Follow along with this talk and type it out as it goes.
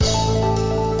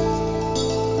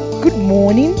Good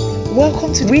morning.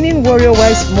 Welcome to Winning Warrior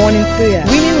Wise Morning Prayer.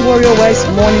 Winning Warrior Wise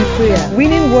Morning Prayer.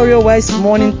 Winning Warrior Wise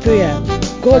Morning Prayer.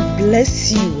 God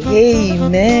bless you.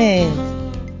 Amen.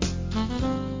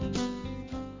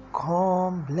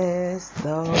 Come bless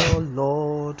the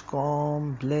Lord,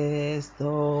 come bless the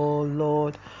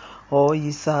Lord, all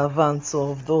ye servants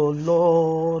of the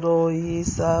Lord, all ye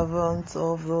servants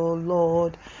of the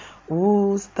Lord,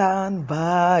 who stand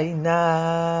by night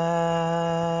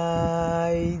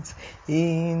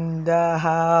in the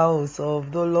house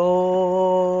of the Lord.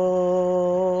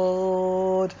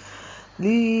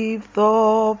 Lift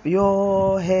up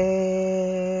your hands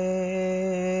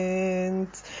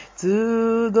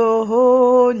to the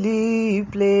holy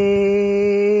place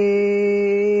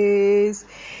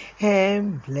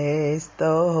and bless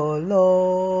the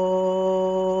Lord,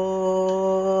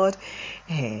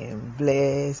 and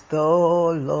bless the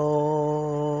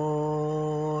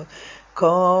Lord.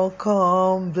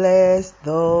 Come, bless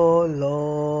the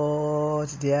Lord,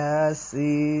 dear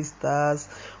sisters,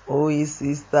 O ye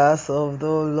sisters of the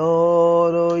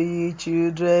Lord, O ye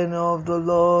children of the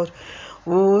Lord,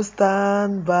 who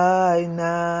stand by night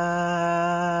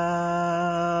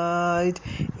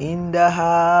in the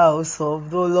house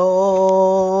of the Lord.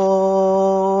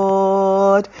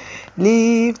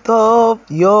 Lift up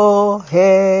your heads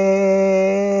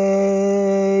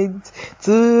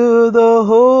to the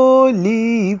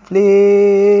holy place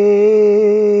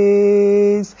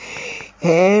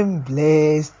and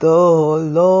bless the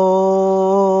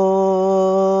Lord,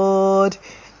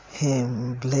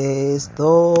 and bless the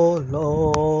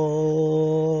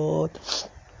Lord.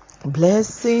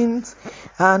 Blessings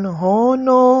and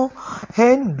honor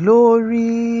and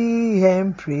glory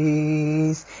and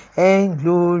praise and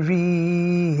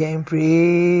glory and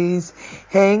praise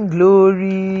and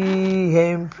glory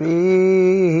and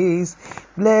praise.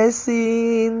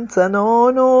 Blessings and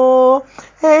honor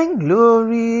and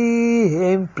glory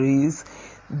and praise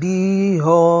be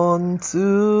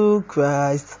unto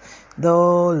Christ the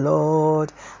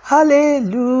Lord.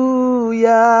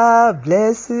 Hallelujah.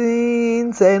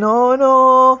 Blessings and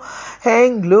honor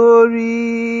and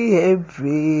glory and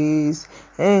praise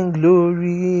and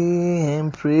glory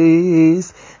and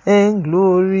praise and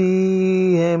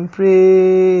glory and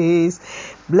praise.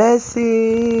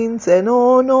 Blessings and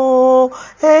honor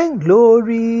and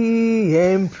glory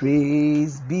and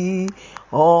praise be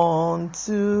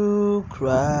unto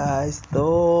Christ the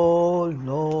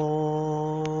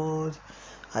Lord.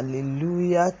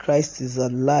 Hallelujah. Christ is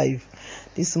alive.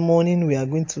 This morning we are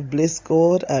going to bless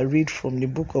God. I read from the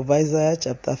book of Isaiah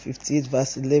chapter 58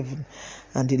 verse 11.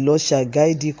 And the Lord shall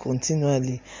guide thee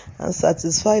continually, and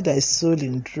satisfy thy soul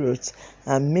in drought,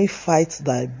 and make fight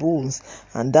thy bones.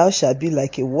 And thou shalt be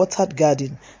like a watered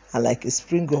garden, and like a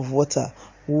spring of water,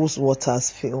 whose waters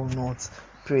fail not.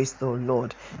 Praise the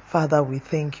Lord. Father, we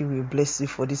thank you. We bless you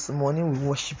for this morning. We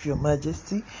worship your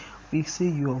majesty. We say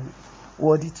you are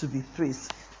worthy to be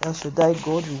praised. El Shaddai,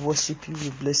 God, we worship you, we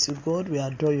bless you, God, we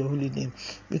adore your holy name,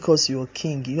 because you are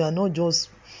King. You are not just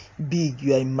big,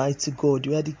 you are a mighty God.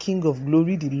 You are the King of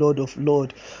glory, the Lord of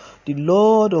lords, the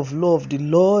Lord of love, the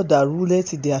Lord that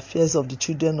ruleth in the affairs of the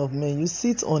children of men. You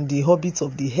sit on the orbit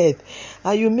of the earth,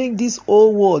 and you make this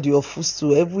whole world your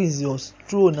footstool. Heaven is your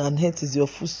throne, and earth is your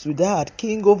footstool. Thou art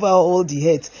King over all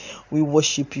the earth. We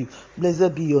worship you.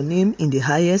 Blessed be your name in the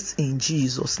highest, in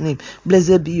Jesus' name.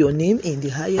 Blessed be your name in the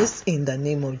highest, in the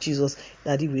name of Jesus.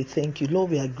 Daddy, we thank you.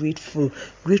 Lord, we are grateful.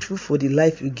 Grateful for the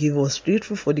life you give us.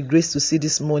 Grateful for the grace to see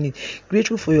this morning.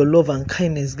 Grateful for your love and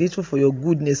kindness. Grateful for your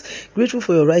goodness. Grateful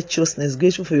for your righteousness.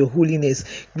 Grateful for your holiness.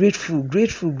 Grateful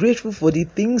for the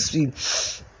things you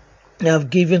have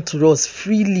given to us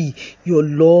freely. Your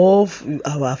love,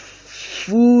 our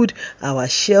food, our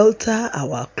shelter,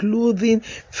 our clothing,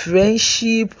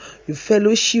 friendship, your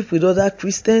fellowship with other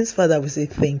Christians. Father, we say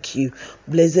thank you.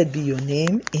 Blessed be your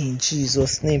name in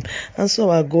Jesus' name. And so,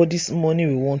 our God, this morning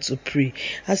we want to pray.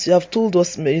 As you have told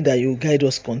us, Mary, that you guide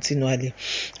us continually.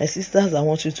 My sisters, I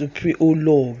want you to pray, oh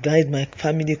Lord, guide my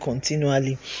family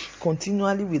continually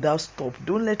without stop.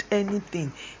 Don't let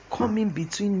anything coming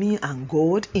between me and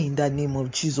God in the name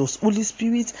of Jesus. Holy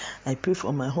Spirit, I pray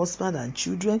for my husband and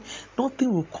children.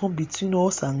 Nothing will come between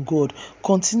us and God.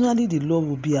 Continually, the Lord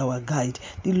will be our guide.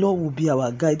 The Lord will be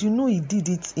our guide. You know, He did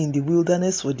it in the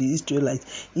wilderness for the Israelites.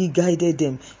 He guided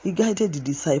them. He guided the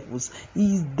disciples.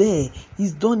 He is there.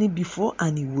 He's done it before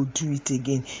and He will do it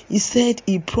again. He said,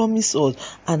 He promised us,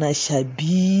 and I shall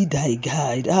be thy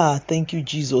guide. Thank you,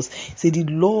 Jesus. He said, the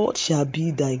Lord shall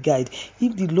be thy guide.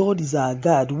 If the Lord is our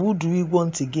guide, who do we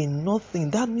want again? Nothing.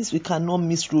 That means we cannot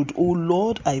miss road. Oh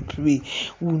Lord, I pray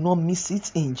we will not miss it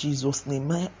in Jesus'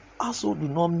 name. household will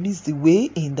not miss the way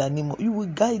in the name of. You will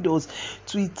guide us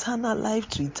to eternal life,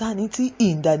 to eternity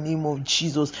in the name of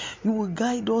Jesus. You will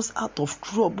guide us out of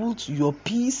trouble to your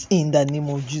peace in the name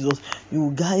of Jesus. You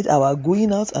will guide our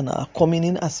going out and our coming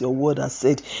in, as your word has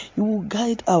said. You will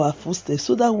guide our footsteps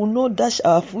so that we will not dash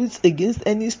our foot against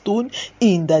any stone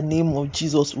in the name of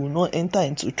Jesus. We will not enter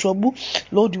into trouble.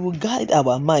 Lord, you will guide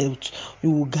our mouth.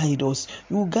 You will guide us.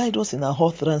 You will guide us in our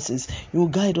utterances. You will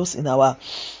guide us in our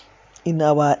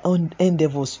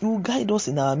endeavors. You will guide us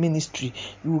in our ministry.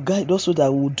 You will guide us so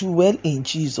that we will do well in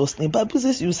Jesus' name. Bible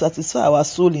says you will satisfy our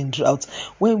soul in drought.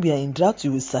 When we are in drought,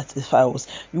 you will satisfy us.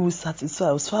 You will satisfy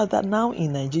us. Father, now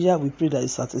in Nigeria, we pray that you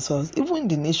satisfy us. Even in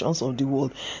the nations of the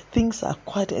world, things are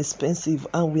quite expensive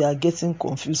and we are getting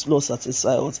confused. Lord,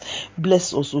 satisfy us.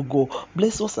 Bless us, O God.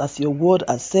 Bless us as your word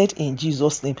has said in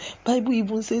Jesus' name. Bible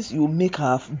even says you will make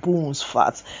our bones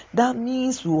fat. That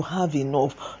means we will have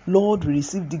enough. Lord, we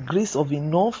receive the grace of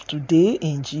enough today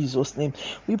in Jesus' name.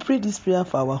 We pray this prayer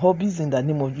for our hobbies in the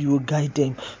name of you. Will guide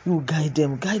them. You will guide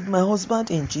them. Guide my husband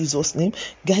in Jesus' name.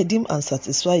 Guide him and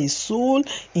satisfy his soul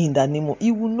in the name of.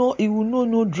 He will know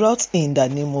no drought in the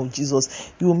name of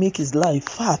Jesus. You will make his life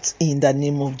fat in the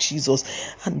name of Jesus.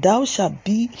 And we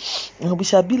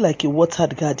shall be like a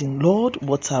watered garden. Lord,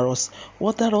 water us.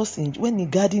 Water us when the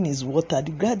garden is watered,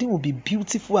 the garden will be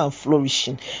beautiful and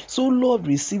flourishing. So Lord,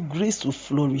 receive grace to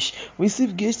flourish.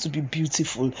 Receive grace to be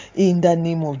beautiful in the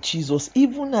name of Jesus.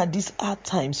 Even at these hard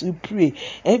times, we pray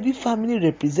every family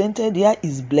represented here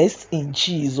is blessed in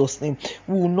Jesus' name.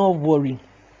 We will not worry,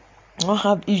 not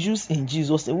have issues in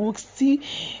Jesus' name. We'll still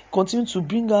continue to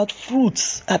bring out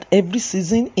fruits at every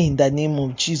season in the name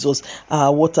of Jesus.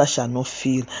 Our water shall not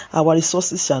fail. Our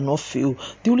resources shall not fail.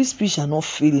 The Holy Spirit shall not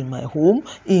fail in my home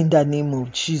in the name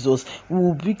of Jesus. We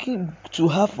will begin to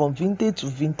have from vintage to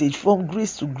vintage, from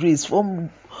grace to grace, from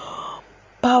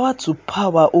power to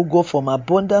power, oh God, from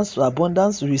abundance to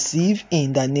abundance, receive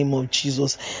in the name of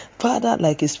Jesus. Father,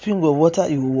 like a spring of water,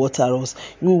 you will water us.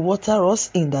 You will water us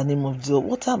in the name of Jesus.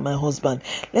 Water my husband.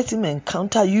 Let him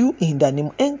encounter you in the name.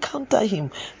 Encounter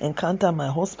him. Encounter my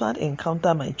husband.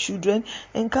 Encounter my children.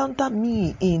 Encounter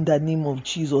me in the name of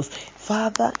Jesus.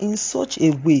 Father, in such a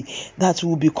way that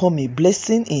will become a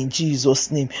blessing in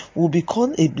Jesus' name. Will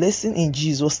become a blessing in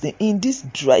Jesus' name. In this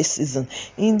dry season,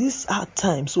 in these hard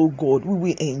times, oh God, we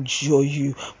will enjoy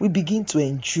you. We begin to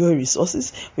enjoy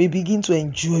resources. We begin to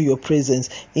enjoy your presence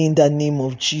in the name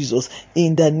of Jesus.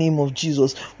 In the name of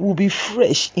Jesus. We'll be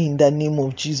fresh in the name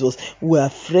of Jesus. We are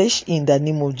fresh in the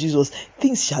name of Jesus.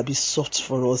 Things shall be soft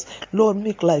for us. Lord,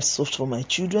 make life soft for my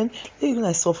children. Make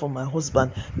life soft for my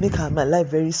husband. Make my life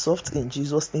very soft in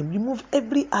Jesus' name. Remove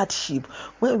every hardship.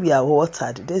 When we are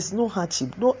watered, there's no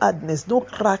hardship, no hardness, no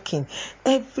cracking.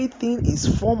 Everything is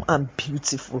firm and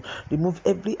beautiful. Remove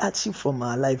every hardship from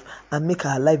our life and make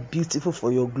our life beautiful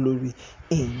for your glory.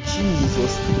 In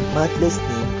Jesus' matchless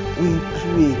name, we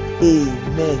pray.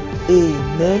 Amen.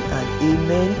 Amen and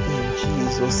amen in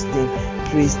Jesus' name.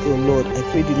 Praise the Lord. I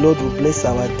pray the Lord will bless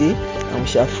our day and we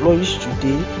shall flourish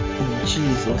today in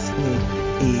Jesus' name.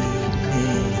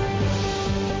 Amen.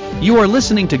 You are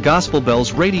listening to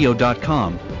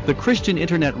GospelBellsRadio.com, the Christian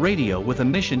internet radio with a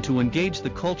mission to engage the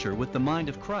culture with the mind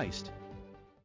of Christ.